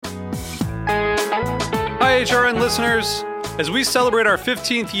HRN listeners. As we celebrate our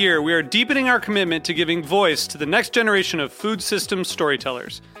 15th year, we are deepening our commitment to giving voice to the next generation of food systems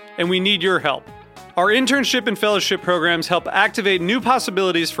storytellers, and we need your help. Our internship and fellowship programs help activate new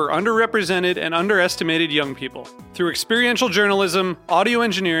possibilities for underrepresented and underestimated young people through experiential journalism, audio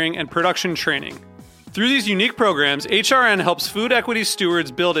engineering, and production training. Through these unique programs, HRN helps food equity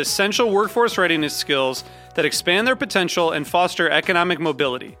stewards build essential workforce readiness skills that expand their potential and foster economic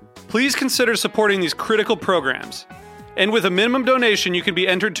mobility. Please consider supporting these critical programs. And with a minimum donation, you can be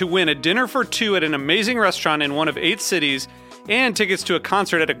entered to win a dinner for two at an amazing restaurant in one of 8 cities and tickets to a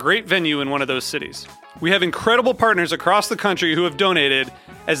concert at a great venue in one of those cities. We have incredible partners across the country who have donated,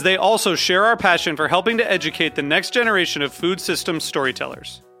 as they also share our passion for helping to educate the next generation of food systems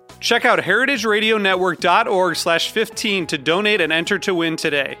storytellers. Check out heritageradionetwork.org/15 to donate and enter to win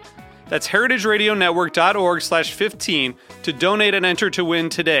today. That's heritageradionetwork.org/15 to donate and enter to win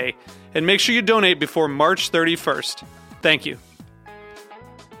today. And make sure you donate before March 31st. Thank you.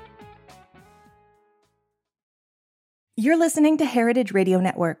 You're listening to Heritage Radio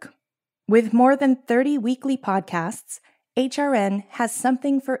Network. With more than 30 weekly podcasts, HRN has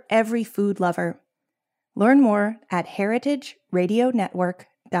something for every food lover. Learn more at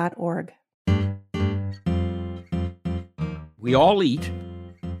heritageradionetwork.org. We all eat,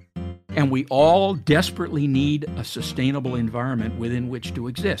 and we all desperately need a sustainable environment within which to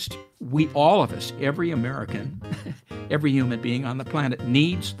exist. We, all of us, every American, every human being on the planet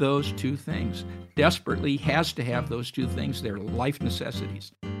needs those two things. Desperately has to have those two things. They're life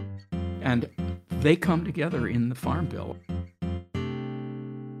necessities. And they come together in the Farm Bill.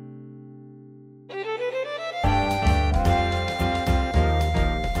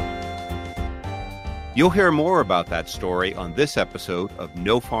 You'll hear more about that story on this episode of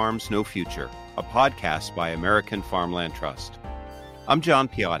No Farms, No Future, a podcast by American Farmland Trust. I'm John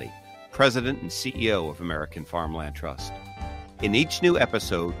Piotti, President and CEO of American Farmland Trust. In each new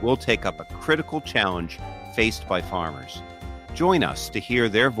episode, we'll take up a critical challenge faced by farmers. Join us to hear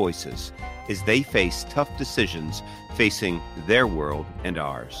their voices as they face tough decisions facing their world and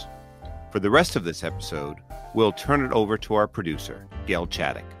ours. For the rest of this episode, we'll turn it over to our producer, Gail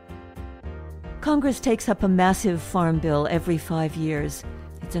Chaddock. Congress takes up a massive farm bill every 5 years.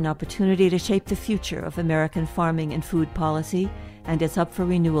 It's an opportunity to shape the future of American farming and food policy, and it's up for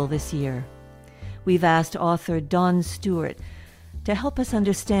renewal this year. We've asked author Dawn Stewart to help us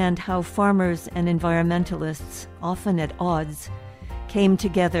understand how farmers and environmentalists, often at odds, came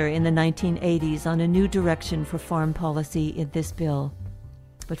together in the 1980s on a new direction for farm policy in this bill.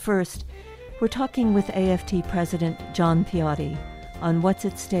 But first, we're talking with AFT President John Piotti on what's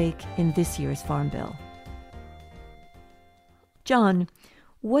at stake in this year's Farm Bill. John,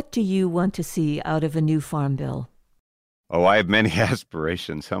 what do you want to see out of a new Farm Bill? Oh, I have many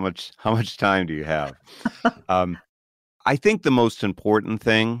aspirations. How much time do you have? I think the most important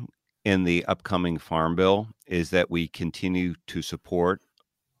thing in the upcoming Farm Bill is that we continue to support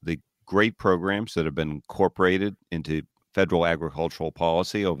the great programs that have been incorporated into federal agricultural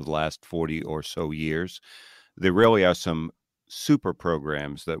policy over the last 40 or so years. There really are some super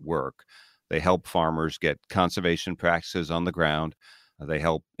programs that work. They help farmers get conservation practices on the ground. They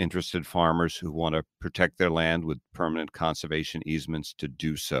help interested farmers who want to protect their land with permanent conservation easements to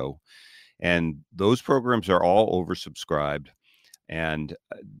do so. And those programs are all oversubscribed, and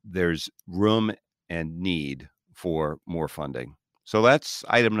there's room and need for more funding. So that's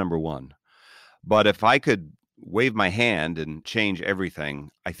item number one. But if I could wave my hand and change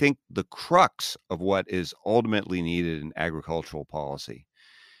everything, I think the crux of what is ultimately needed in agricultural policy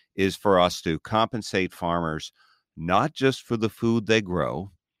is for us to compensate farmers not just for the food they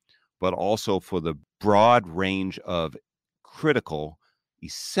grow, but also for the broad range of critical,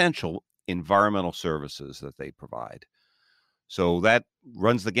 essential environmental services that they provide. So that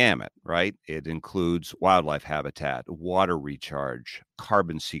runs the gamut, right? It includes wildlife habitat, water recharge,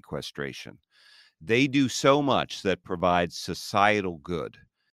 carbon sequestration. They do so much that provides societal good,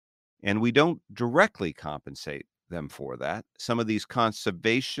 and we don't directly compensate them for that. Some of these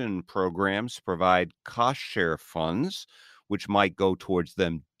conservation programs provide cost share funds, which might go towards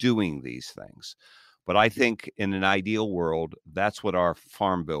them doing these things. But I think in an ideal world, that's what our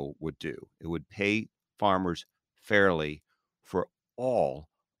Farm Bill would do. It would pay farmers fairly for all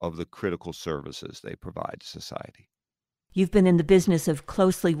of the critical services they provide to society. You've been in the business of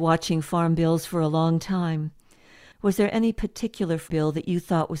closely watching farm bills for a long time. Was there any particular bill that you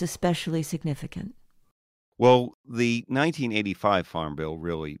thought was especially significant? Well, the 1985 Farm Bill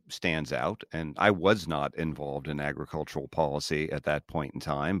really stands out, and I was not involved in agricultural policy at that point in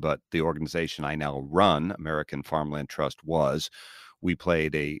time, but the organization I now run, American Farmland Trust, was. we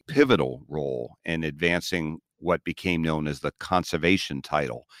played a pivotal role in advancing what became known as the conservation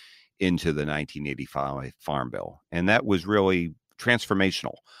title into the 1985 Farm Bill. And that was really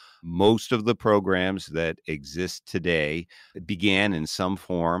transformational. Most of the programs that exist today began in some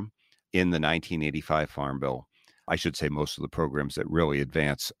form in the 1985 Farm Bill. I should say most of the programs that really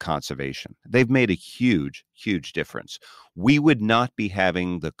advance conservation. They've made a huge, huge difference. We would not be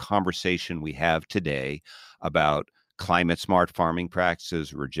having the conversation we have today about climate smart farming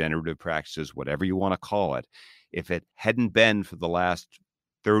practices, regenerative practices, whatever you want to call it, if it hadn't been for the last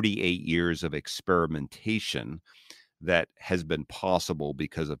 38 years of experimentation that has been possible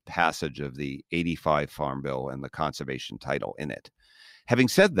because of passage of the 85 Farm Bill and the conservation title in it. Having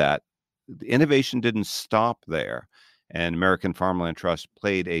said that, the innovation didn't stop there, and American Farmland Trust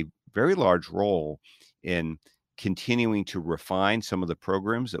played a very large role in continuing to refine some of the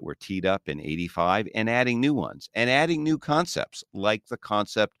programs that were teed up in 85 and adding new ones and adding new concepts like the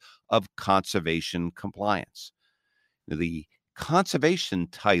concept of conservation compliance. The conservation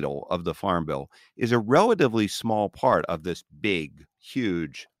title of the Farm Bill is a relatively small part of this big,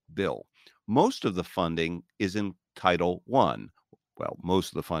 huge bill. Most of the funding is in Title I. Well, most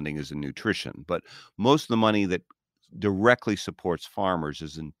of the funding is in nutrition, but most of the money that directly supports farmers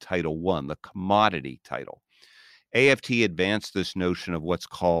is in Title I, the commodity title. AFT advanced this notion of what's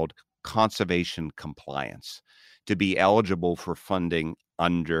called conservation compliance. To be eligible for funding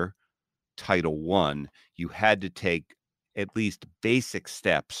under Title I, you had to take at least basic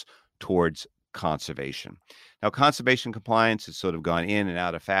steps towards conservation. Now, conservation compliance has sort of gone in and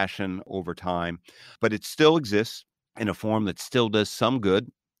out of fashion over time, but it still exists in a form that still does some good.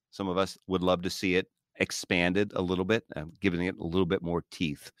 Some of us would love to see it expanded a little bit, giving it a little bit more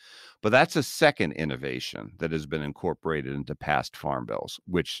teeth. But that's a second innovation that has been incorporated into past farm bills,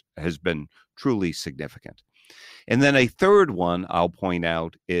 which has been truly significant. And then a third one I'll point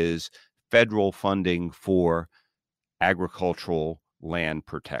out is federal funding for agricultural land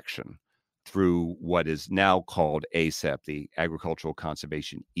protection through what is now called ACEP, the Agricultural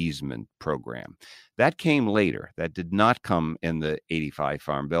Conservation Easement Program. That came later. That did not come in the 85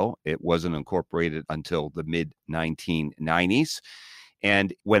 Farm Bill. It wasn't incorporated until the mid-1990s.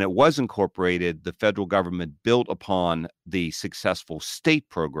 And when it was incorporated, the federal government built upon the successful state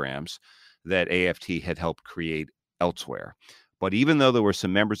programs that AFT had helped create elsewhere. But even though there were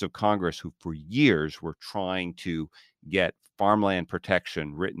some members of Congress who for years were trying to get farmland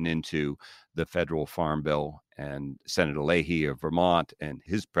protection written into the federal Farm Bill, and Senator Leahy of Vermont and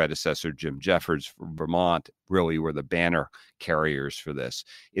his predecessor, Jim Jeffords from Vermont, really were the banner carriers for this.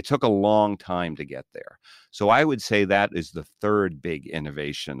 It took a long time to get there. So I would say that is the third big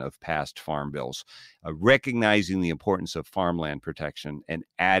innovation of past farm bills, recognizing the importance of farmland protection and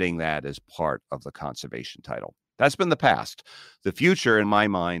adding that as part of the conservation title. That's been the past. The future, in my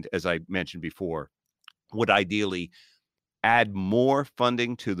mind, as I mentioned before, would ideally add more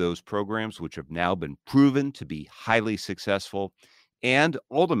funding to those programs, which have now been proven to be highly successful, and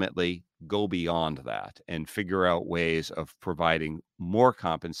ultimately go beyond that and figure out ways of providing more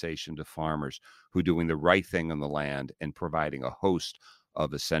compensation to farmers who are doing the right thing on the land and providing a host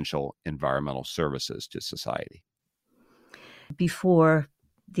of essential environmental services to society. Before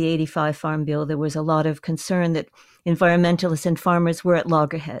the 85 Farm Bill, there was a lot of concern that environmentalists and farmers were at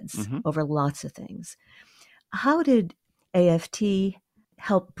loggerheads over lots of things. How did AFT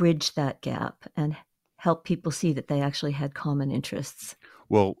help bridge that gap and help people see that they actually had common interests?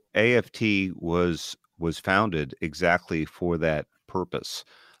 Well, AFT was founded exactly for that purpose,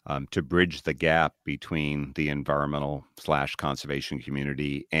 to bridge the gap between the environmental / conservation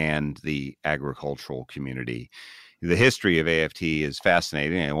community and the agricultural community. The history of AFT is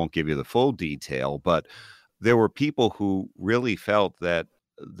fascinating. I won't give you the full detail, but there were people who really felt that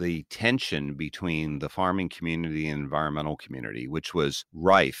the tension between the farming community and environmental community, which was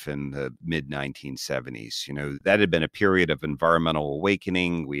rife in the mid-1970s. That had been a period of environmental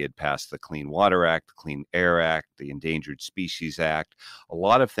awakening. We had passed the Clean Water Act, the Clean Air Act, the Endangered Species Act, a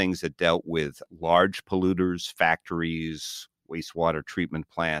lot of things that dealt with large polluters, factories, wastewater treatment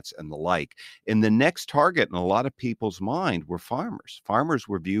plants, and the like. And the next target in a lot of people's mind were farmers. Farmers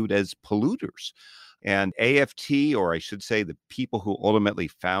were viewed as polluters. And AFT, or I should say the people who ultimately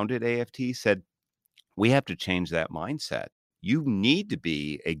founded AFT, said, we have to change that mindset. You need to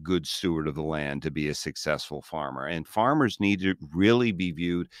be a good steward of the land to be a successful farmer. And farmers need to really be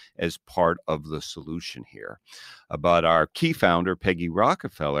viewed as part of the solution here. But our key founder, Peggy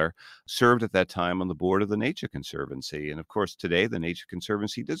Rockefeller, served at that time on the board of the Nature Conservancy. And of course, today, the Nature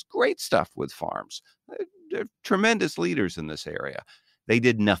Conservancy does great stuff with farms. They're tremendous leaders in this area. They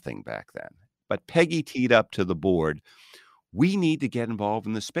did nothing back then. But Peggy teed up to the board we need to get involved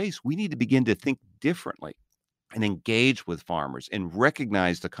in the space. We need to begin to think differently and engage with farmers and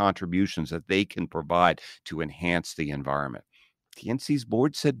recognize the contributions that they can provide to enhance the environment. TNC's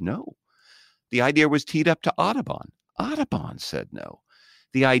board said no. The idea was teed up to Audubon. Audubon said no.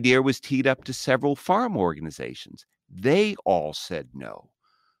 The idea was teed up to several farm organizations. They all said no.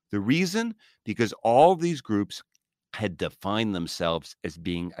 The reason? Because all of these groups had defined themselves as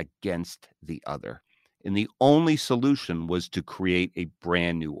being against the other. And the only solution was to create a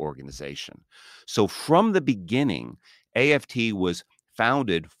brand new organization. So from the beginning, AFT was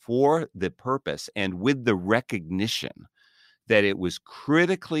founded for the purpose and with the recognition that it was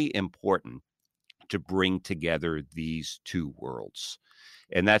critically important to bring together these two worlds.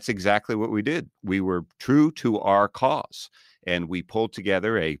 And that's exactly what we did. We were true to our cause, and we pulled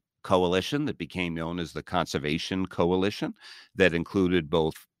together a coalition that became known as the Conservation Coalition that included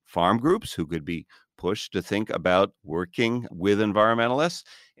both farm groups who could be pushed to think about working with environmentalists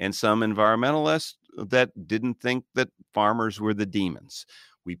and some environmentalists that didn't think that farmers were the demons.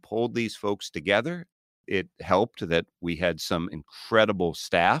 We pulled these folks together. It helped that we had some incredible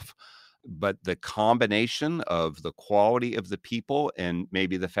staff, but the combination of the quality of the people and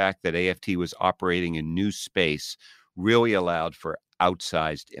maybe the fact that AFT was operating in new space really allowed for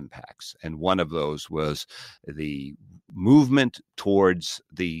outsized impacts. And one of those was the movement towards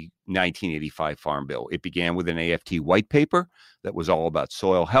the 1985 Farm Bill. It began with an AFT white paper that was all about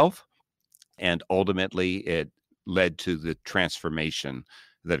soil health, and ultimately it led to the transformation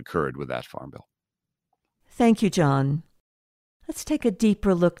that occurred with that Farm Bill. Thank you, John. Let's take a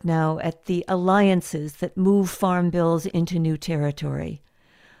deeper look now at the alliances that move farm bills into new territory.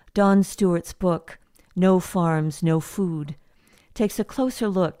 Don Stewart's book, No Farms, No Food, takes a closer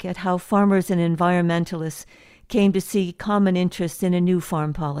look at how farmers and environmentalists came to see common interests in a new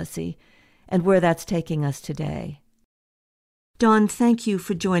farm policy and where that's taking us today. Don, thank you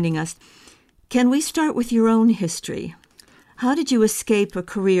for joining us. Can we start with your own history? How did you escape a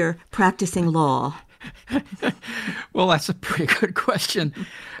career practicing law? Well, that's a pretty good question.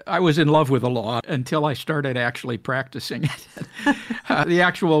 I was in love with the law until I started actually practicing it. The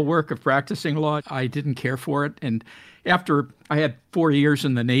actual work of practicing law, I didn't care for it. And after I had 4 years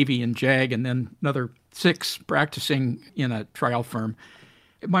in the Navy and JAG and then another 6 practicing in a trial firm,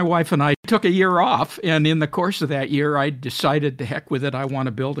 my wife and I took a year off. And in the course of that year, I decided to heck with it. I want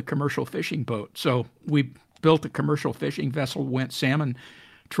to build a commercial fishing boat. So we built a commercial fishing vessel, went salmon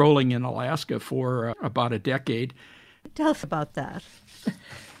trolling in Alaska for about a decade. Tell us about that.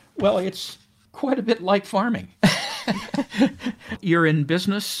 Well, it's quite a bit like farming. You're in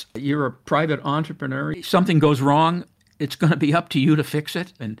business, you're a private entrepreneur. Something goes wrong, it's going to be up to you to fix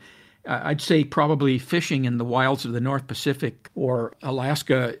it. And I'd say probably fishing in the wilds of the North Pacific or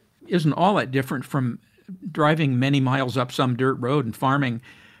Alaska isn't all that different from driving many miles up some dirt road and farming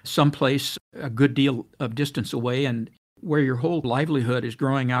someplace a good deal of distance away, and where your whole livelihood is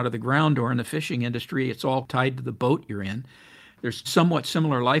growing out of the ground. Or in the fishing industry, it's all tied to the boat you're in. There's somewhat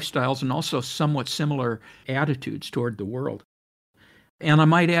similar lifestyles and also somewhat similar attitudes toward the world. And I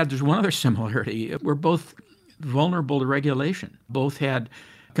might add, there's one other similarity. We're both vulnerable to regulation. Both had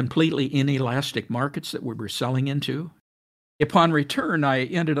completely inelastic markets that we were selling into. Upon return, I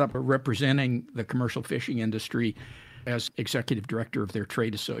ended up representing the commercial fishing industry as executive director of their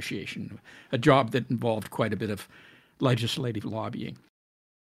trade association, a job that involved quite a bit of legislative lobbying.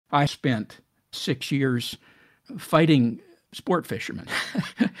 I spent 6 years fighting sport fishermen.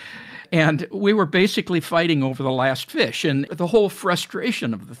 And we were basically fighting over the last fish. And the whole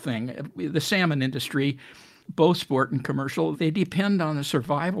frustration of the thing, the salmon industry, both sport and commercial, they depend on the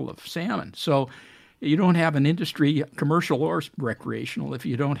survival of salmon. So you don't have an industry, commercial or recreational, if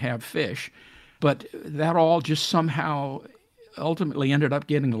you don't have fish. But that all just somehow ultimately ended up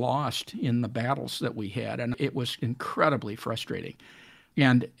getting lost in the battles that we had, and it was incredibly frustrating.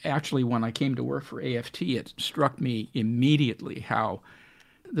 And actually, when I came to work for AFT, it struck me immediately how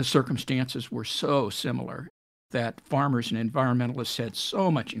the circumstances were so similar, that farmers and environmentalists had so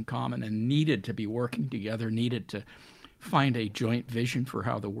much in common and needed to be working together, needed to find a joint vision for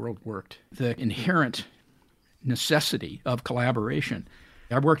how the world worked. The inherent necessity of collaboration.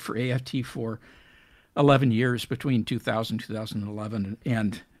 I worked for AFT for 11 years between 2000 and 2011,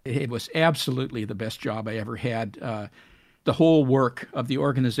 and it was absolutely the best job I ever had. The whole work of the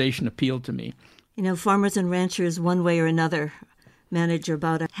organization appealed to me. You know, farmers and ranchers, one way or another, manage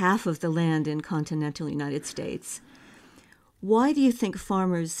about half of the land in continental United States. Why do you think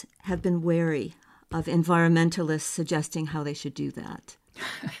farmers have been wary of environmentalists suggesting how they should do that?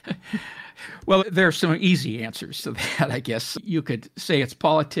 Well, there are some easy answers to that, I guess. You could say it's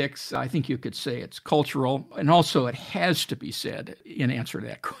politics. I think you could say it's cultural. And also it has to be said in answer to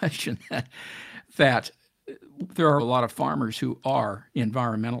that question that there are a lot of farmers who are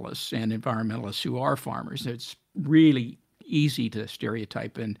environmentalists and environmentalists who are farmers. It's really easy to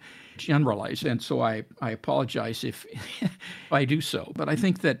stereotype and generalize. And so I apologize if I do so. But I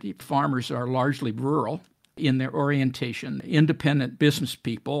think that farmers are largely rural in their orientation, independent business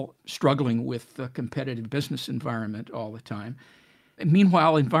people struggling with the competitive business environment all the time.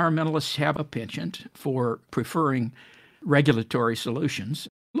 Meanwhile, environmentalists have a penchant for preferring regulatory solutions.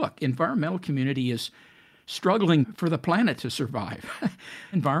 Look, environmental community is struggling for the planet to survive.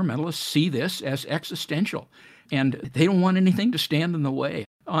 Environmentalists see this as existential, and they don't want anything to stand in the way.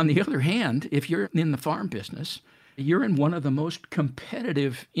 On the other hand, if you're in the farm business, you're in one of the most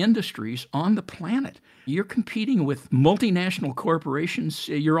competitive industries on the planet. You're competing with multinational corporations.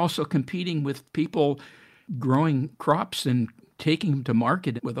 You're also competing with people growing crops and taking them to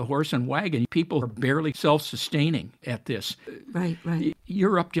market with a horse and wagon. People are barely self-sustaining at this. Right.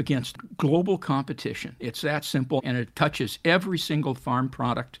 You're up against global competition. It's that simple, and it touches every single farm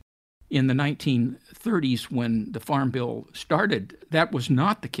product. In the 1930s, when the Farm Bill started, that was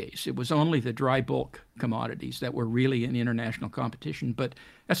not the case. It was only the dry bulk commodities that were really in international competition, but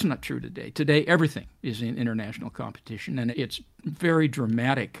that's not true today. Today, everything is in international competition, and it's very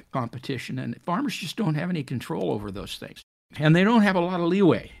dramatic competition, and farmers just don't have any control over those things. And they don't have a lot of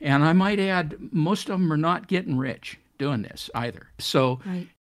leeway. And I might add, most of them are not getting rich doing this either. So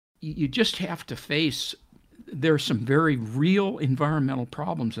you just have to face there are some very real environmental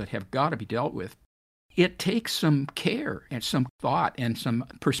problems that have got to be dealt with. It takes some care and some thought and some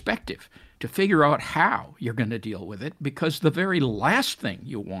perspective to figure out how you're going to deal with it, because the very last thing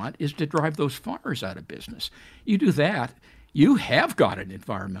you want is to drive those farmers out of business. You do that, you have got an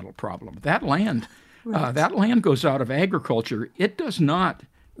environmental problem. That land, that land goes out of agriculture. It does not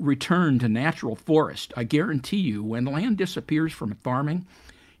return to natural forest. I guarantee you, when land disappears from farming,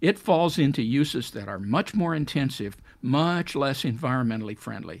 it falls into uses that are much more intensive, much less environmentally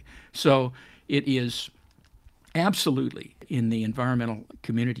friendly. So it is absolutely in the environmental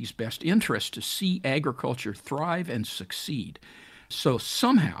community's best interest to see agriculture thrive and succeed. So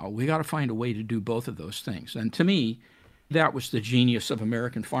somehow we got to find a way to do both of those things. And to me, that was the genius of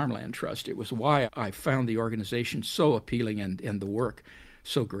American Farmland Trust. It was why I found the organization so appealing and the work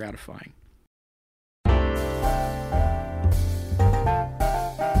so gratifying.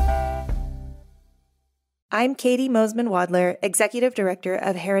 I'm Katie Mosman-Wadler, Executive Director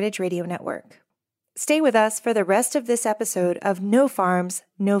of Heritage Radio Network. Stay with us for the rest of this episode of No Farms,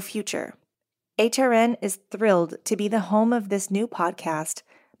 No Future. HRN is thrilled to be the home of this new podcast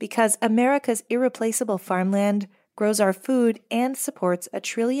because America's irreplaceable farmland grows our food and supports a $1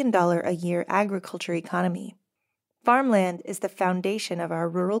 trillion a year agriculture economy. Farmland is the foundation of our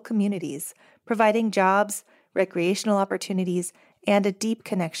rural communities, providing jobs, recreational opportunities, and a deep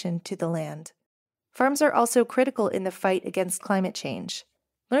connection to the land. Farms are also critical in the fight against climate change.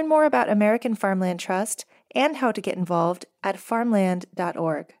 Learn more about American Farmland Trust and how to get involved at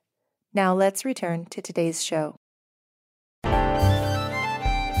farmland.org. Now let's return to today's show.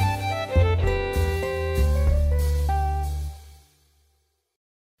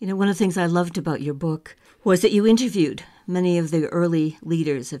 You know, one of the things I loved about your book was that you interviewed many of the early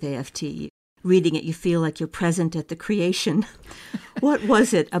leaders of AFT. Reading it, you feel like you're present at the creation. What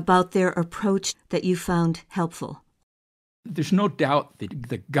was it about their approach that you found helpful? There's no doubt that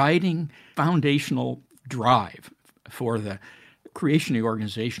the guiding foundational drive for the creation of the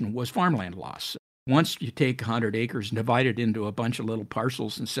organization was farmland loss. Once you take 100 acres and divide it into a bunch of little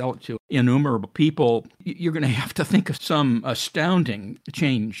parcels and sell it to innumerable people, you're going to have to think of some astounding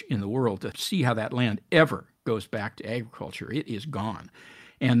change in the world to see how that land ever goes back to agriculture. It is gone.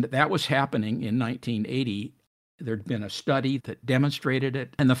 And that was happening in 1980. There'd been a study that demonstrated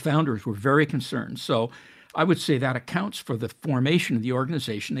it, and the founders were very concerned. So I would say that accounts for the formation of the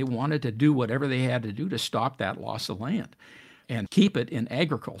organization. They wanted to do whatever they had to do to stop that loss of land and keep it in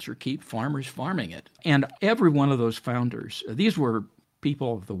agriculture, keep farmers farming it. And every one of those founders, these were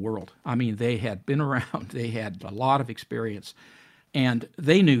people of the world. I mean, they had been around. They had a lot of experience. And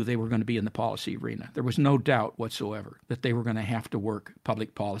they knew they were going to be in the policy arena. There was no doubt whatsoever that they were going to have to work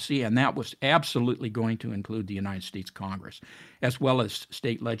public policy, and that was absolutely going to include the United States Congress, as well as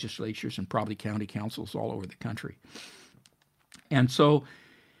state legislatures and probably county councils all over the country. And so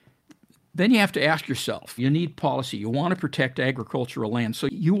then you have to ask yourself, you need policy. You want to protect agricultural land. So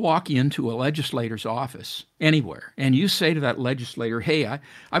you walk into a legislator's office anywhere, and you say to that legislator, hey,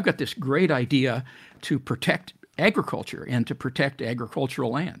 I've got this great idea to protect agriculture and to protect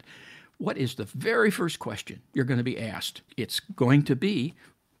agricultural land. What is the very first question you're going to be asked? It's going to be,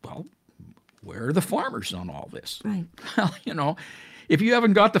 well, where are the farmers on all this? Right. Well, if you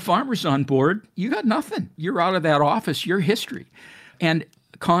haven't got the farmers on board, you got nothing. You're out of that office, you're history. And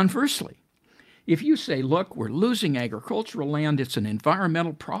conversely, if you say, look, we're losing agricultural land, it's an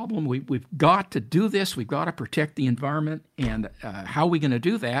environmental problem, we've got to do this, we've got to protect the environment, and how are we going to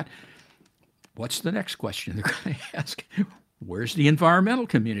do that? What's the next question they're going to ask? Where's the environmental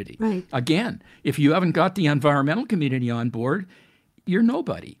community? Right. Again, if you haven't got the environmental community on board, you're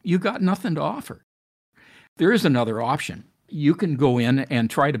nobody. You got nothing to offer. There is another option. You can go in and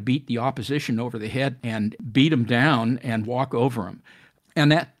try to beat the opposition over the head and beat them down and walk over them.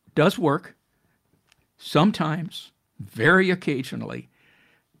 And that does work. Sometimes, very occasionally.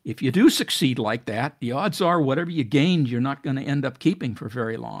 If you do succeed like that, the odds are whatever you gained, you're not going to end up keeping for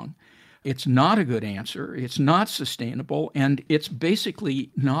very long. It's not a good answer, it's not sustainable, and it's basically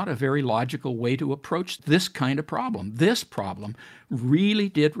not a very logical way to approach this kind of problem. This problem really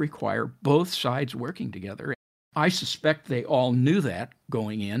did require both sides working together. I suspect they all knew that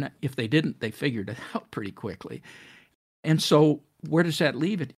going in. If they didn't, they figured it out pretty quickly. And so where does that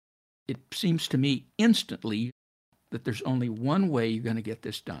leave it? It seems to me instantly that there's only one way you're going to get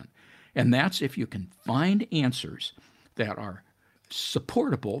this done, and that's if you can find answers that are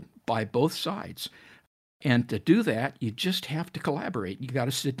supportable by both sides. And to do that, you just have to collaborate. You got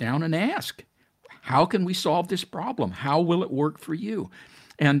to sit down and ask, how can we solve this problem? How will it work for you?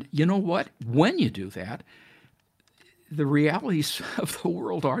 And you know what? When you do that, the realities of the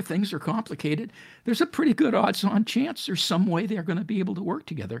world are things are complicated. There's a pretty good odds-on chance there's some way they're going to be able to work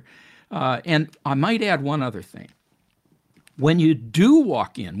together. And I might add one other thing. When you do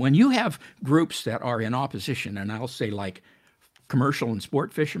walk in, when you have groups that are in opposition, and I'll say like commercial and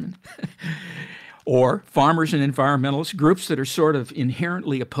sport fishermen, or farmers and environmentalists, groups that are sort of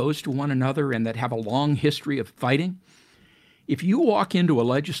inherently opposed to one another and that have a long history of fighting, if you walk into a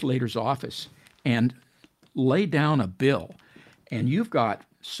legislator's office and lay down a bill and you've got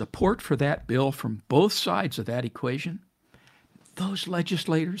support for that bill from both sides of that equation, those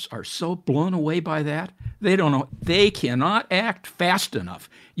legislators are so blown away by that, they don't know. They cannot act fast enough.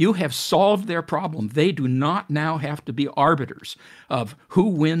 You have solved their problem. They do not now have to be arbiters of who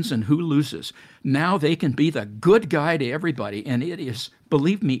wins and who loses. Now they can be the good guy to everybody, and it is,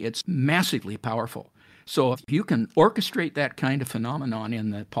 believe me, it's massively powerful. So if you can orchestrate that kind of phenomenon in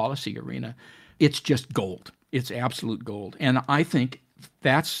the policy arena, it's just gold. It's absolute gold. And I think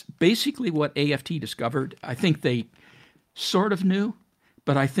that's basically what AFT discovered. I think they sort of knew,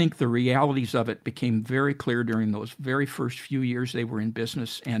 but I think the realities of it became very clear during those very first few years they were in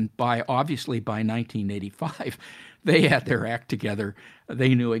business. And obviously by 1985, they had their act together.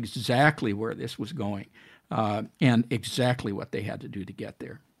 They knew exactly where this was going and exactly what they had to do to get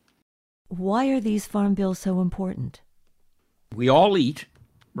there. Why are these farm bills so important? We all eat,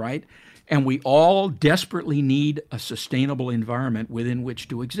 right? And we all desperately need a sustainable environment within which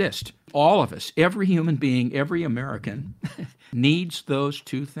to exist. All of us, every human being, every American needs those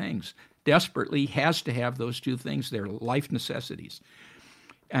two things. Desperately has to have those two things. They're life necessities.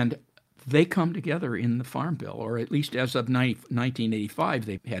 And they come together in the Farm Bill, or at least as of 1985,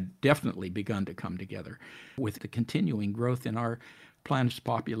 they had definitely begun to come together with the continuing growth in our planet's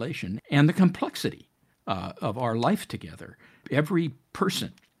population and the complexity of our life together. Every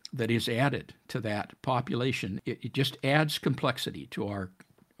person that is added to that population, it just adds complexity to our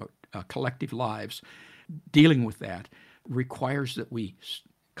collective lives. Dealing with that requires that we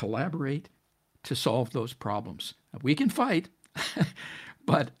collaborate to solve those problems. We can fight,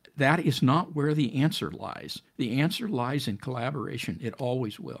 but that is not where the answer lies. The answer lies in collaboration. It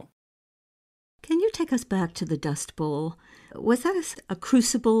always will. Can you take us back to the Dust Bowl? Was that a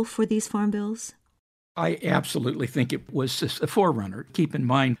crucible for these farm bills? I absolutely think it was a forerunner. Keep in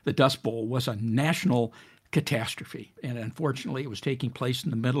mind, the Dust Bowl was a national catastrophe, and unfortunately it was taking place in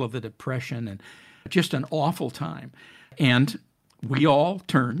the middle of the Depression and just an awful time. And we all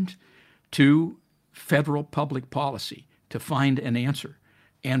turned to federal public policy to find an answer.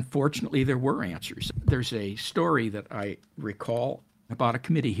 And fortunately, there were answers. There's a story that I recall about a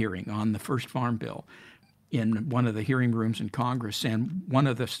committee hearing on the first Farm Bill in one of the hearing rooms in Congress, and one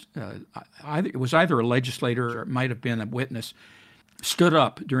of the, it was either a legislator or it might have been a witness, stood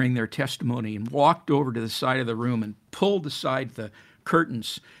up during their testimony and walked over to the side of the room and pulled aside the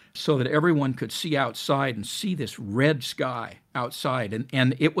curtains so that everyone could see outside and see this red sky outside.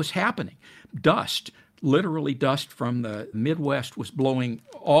 And it was happening. Dust, Literally, dust from the Midwest was blowing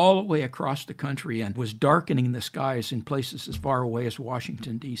all the way across the country and was darkening the skies in places as far away as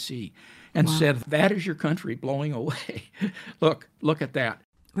Washington, D.C., and said, that is your country blowing away. Look at that.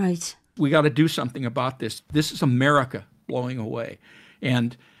 Right. We got to do something about this. This is America blowing away.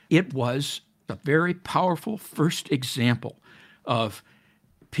 And it was a very powerful first example of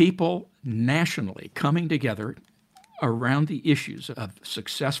people nationally coming together around the issues of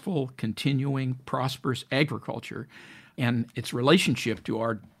successful, continuing, prosperous agriculture and its relationship to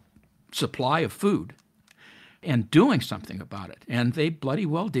our supply of food, and doing something about it. And they bloody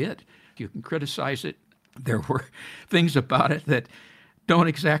well did. You can criticize it. There were things about it that don't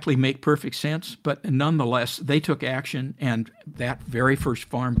exactly make perfect sense, but nonetheless, they took action, and that very first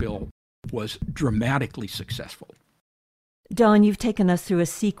Farm Bill was dramatically successful. Don, you've taken us through a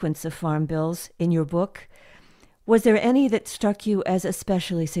sequence of farm bills in your book. Was there any that struck you as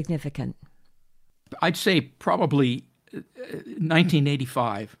especially significant? I'd say probably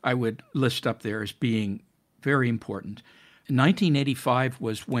 1985 I would list up there as being very important. 1985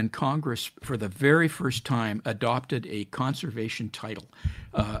 was when Congress, for the very first time, adopted a conservation title.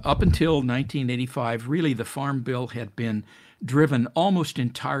 Up until 1985, really the Farm Bill had been driven almost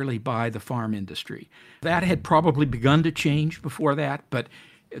entirely by the farm industry. That had probably begun to change before that, but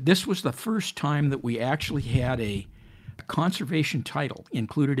this was the first time that we actually had a conservation title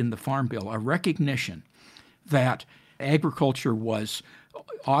included in the Farm Bill, a recognition that agriculture was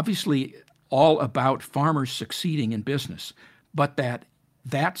obviously all about farmers succeeding in business, but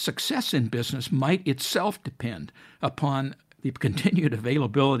that success in business might itself depend upon the continued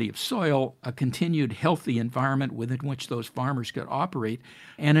availability of soil, a continued healthy environment within which those farmers could operate,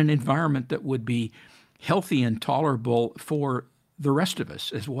 and an environment that would be healthy and tolerable for the rest of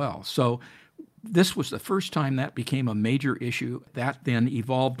us as well. So this was the first time that became a major issue. That then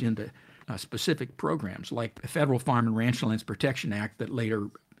evolved into specific programs like the Federal Farm and Ranch Lands Protection Act that later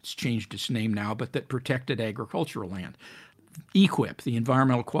it's changed its name now, but that protected agricultural land. EQIP, the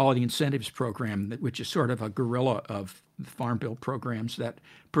Environmental Quality Incentives Program, which is sort of a guerrilla of Farm Bill programs that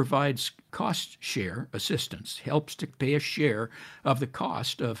provides cost share assistance, helps to pay a share of the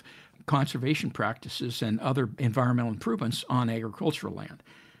cost of conservation practices and other environmental improvements on agricultural land.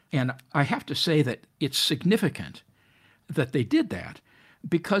 And I have to say that it's significant that they did that,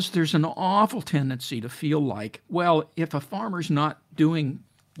 because there's an awful tendency to feel like, well, if a farmer's not doing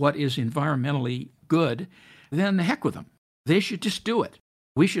what is environmentally good, then the heck with them. They should just do it.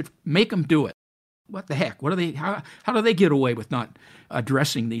 We should make them do it. What the heck? What are they? How do they get away with not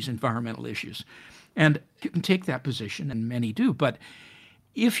addressing these environmental issues? And you can take that position, and many do, but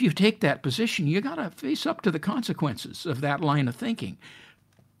if you take that position, you got to face up to the consequences of that line of thinking,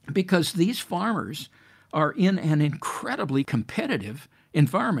 because these farmers are in an incredibly competitive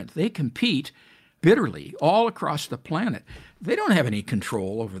environment. They compete bitterly all across the planet. They don't have any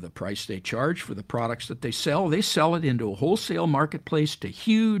control over the price they charge for the products that they sell. They sell it into a wholesale marketplace to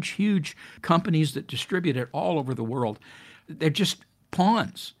huge, huge companies that distribute it all over the world. They're just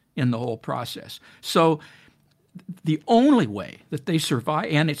pawns in the whole process. So the only way that they survive,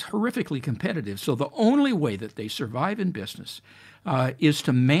 and it's horrifically competitive, so the only way that they survive in business is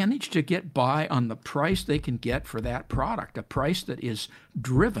to manage to get by on the price they can get for that product, a price that is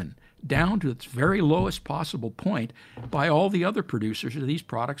driven down to its very lowest possible point by all the other producers of these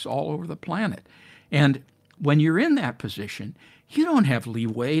products all over the planet. And when you're in that position, you don't have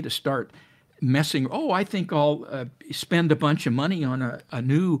leeway to start messing, I think I'll spend a bunch of money on a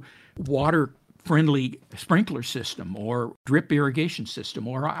new water-friendly sprinkler system or drip irrigation system,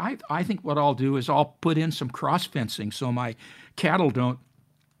 or I think what I'll do is I'll put in some cross-fencing so my cattle don't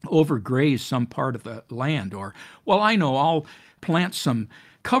overgraze some part of the land, or, I know I'll plant some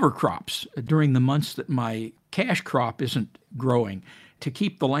cover crops during the months that my cash crop isn't growing to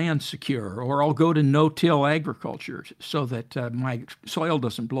keep the land secure, or I'll go to no-till agriculture so that my soil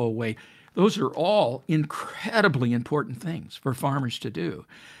doesn't blow away. Those are all incredibly important things for farmers to do.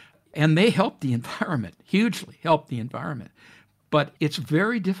 And they help the environment, hugely help the environment. But it's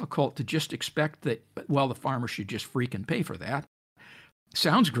very difficult to just expect that, the farmer should just freaking pay for that.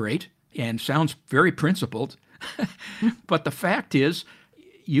 Sounds great and sounds very principled. But the fact is,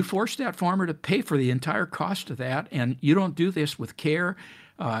 you force that farmer to pay for the entire cost of that, and you don't do this with care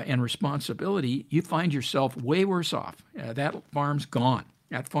and responsibility, you find yourself way worse off. That farm's gone.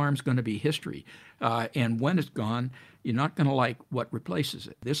 That farm's going to be history. And when it's gone, you're not going to like what replaces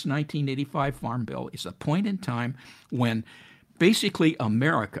it. This 1985 Farm Bill is a point in time when basically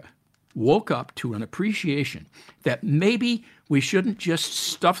America woke up to an appreciation that maybe we shouldn't just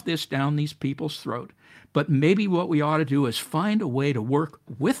stuff this down these people's throat, but maybe what we ought to do is find a way to work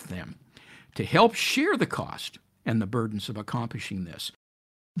with them to help share the cost and the burdens of accomplishing this.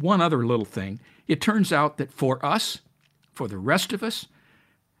 One other little thing, it turns out that for us, for the rest of us,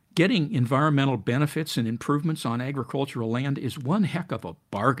 getting environmental benefits and improvements on agricultural land is one heck of a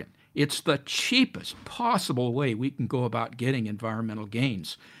bargain. It's the cheapest possible way we can go about getting environmental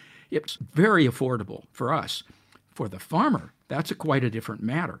gains. It's very affordable for us. For the farmer, that's quite a different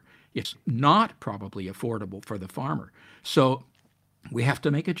matter. It's not probably affordable for the farmer. So we have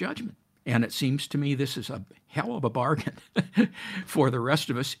to make a judgment. And it seems to me this is a hell of a bargain for the rest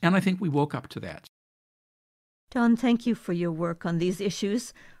of us. And I think we woke up to that. Don, thank you for your work on these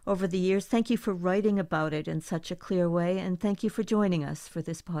issues over the years. Thank you for writing about it in such a clear way. And thank you for joining us for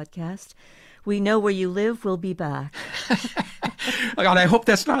this podcast. We know where you live. We'll be back. God, I hope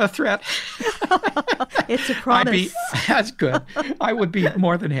that's not a threat. It's a promise. That's good. I would be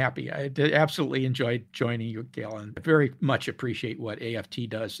more than happy. I absolutely enjoyed joining you, Gail, and very much appreciate what AFT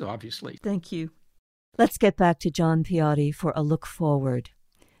does, obviously. Thank you. Let's get back to John Piotti for a look forward.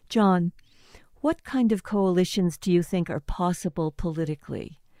 John, what kind of coalitions do you think are possible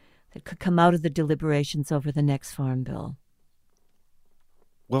politically that could come out of the deliberations over the next Farm Bill?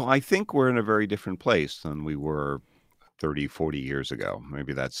 Well, I think we're in a very different place than we were 30, 40 years ago.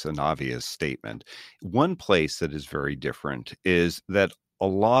 Maybe that's an obvious statement. One place that is very different is that a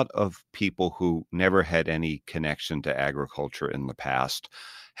lot of people who never had any connection to agriculture in the past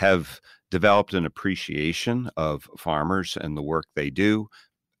have developed an appreciation of farmers and the work they do,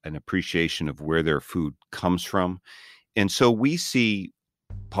 an appreciation of where their food comes from. And so we see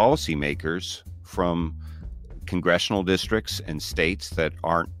policymakers from congressional districts and states that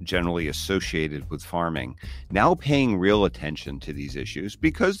aren't generally associated with farming now paying real attention to these issues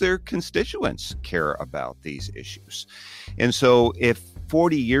because their constituents care about these issues. And so if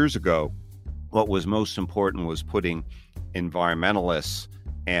 40 years ago, what was most important was putting environmentalists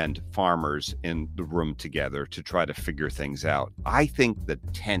and farmers in the room together to try to figure things out, I think the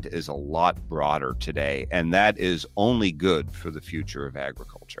tent is a lot broader today, and that is only good for the future of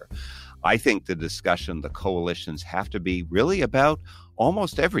agriculture. I think the discussion, the coalitions have to be really about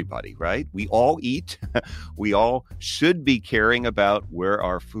almost everybody, right? We all eat. We all should be caring about where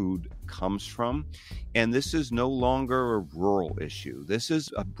our food comes from. And this is no longer a rural issue. This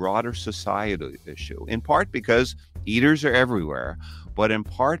is a broader societal issue, in part because eaters are everywhere, but in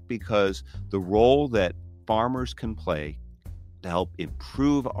part because the role that farmers can play to help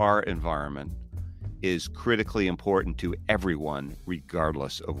improve our environment is critically important to everyone,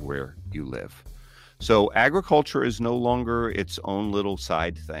 regardless of where you live. So agriculture is no longer its own little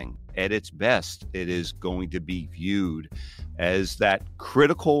side thing. At its best, it is going to be viewed as that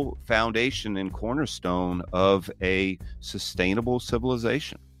critical foundation and cornerstone of a sustainable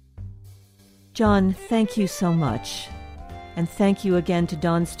civilization. John, thank you so much. And thank you again to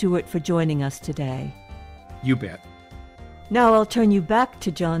Don Stewart for joining us today. You bet. Now I'll turn you back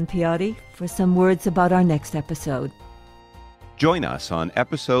to John Piotti for some words about our next episode. Join us on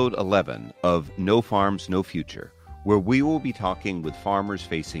episode 11 of No Farms, No Future, where we will be talking with farmers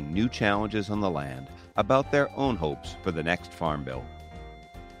facing new challenges on the land about their own hopes for the next Farm Bill.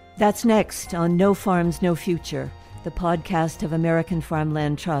 That's next on No Farms, No Future, the podcast of American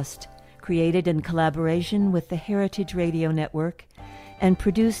Farmland Trust, created in collaboration with the Heritage Radio Network and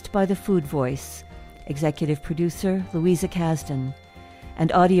produced by The Food Voice. Executive producer Louisa Kasdan,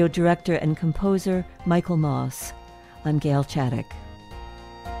 and audio director and composer Michael Moss. I'm Gail Chaddock.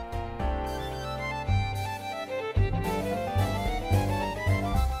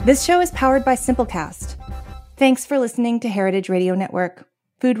 This show is powered by Simplecast. Thanks for listening to Heritage Radio Network,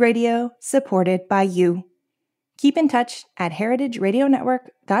 food radio supported by you. Keep in touch at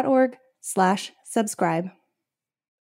heritageradionetwork.org/subscribe.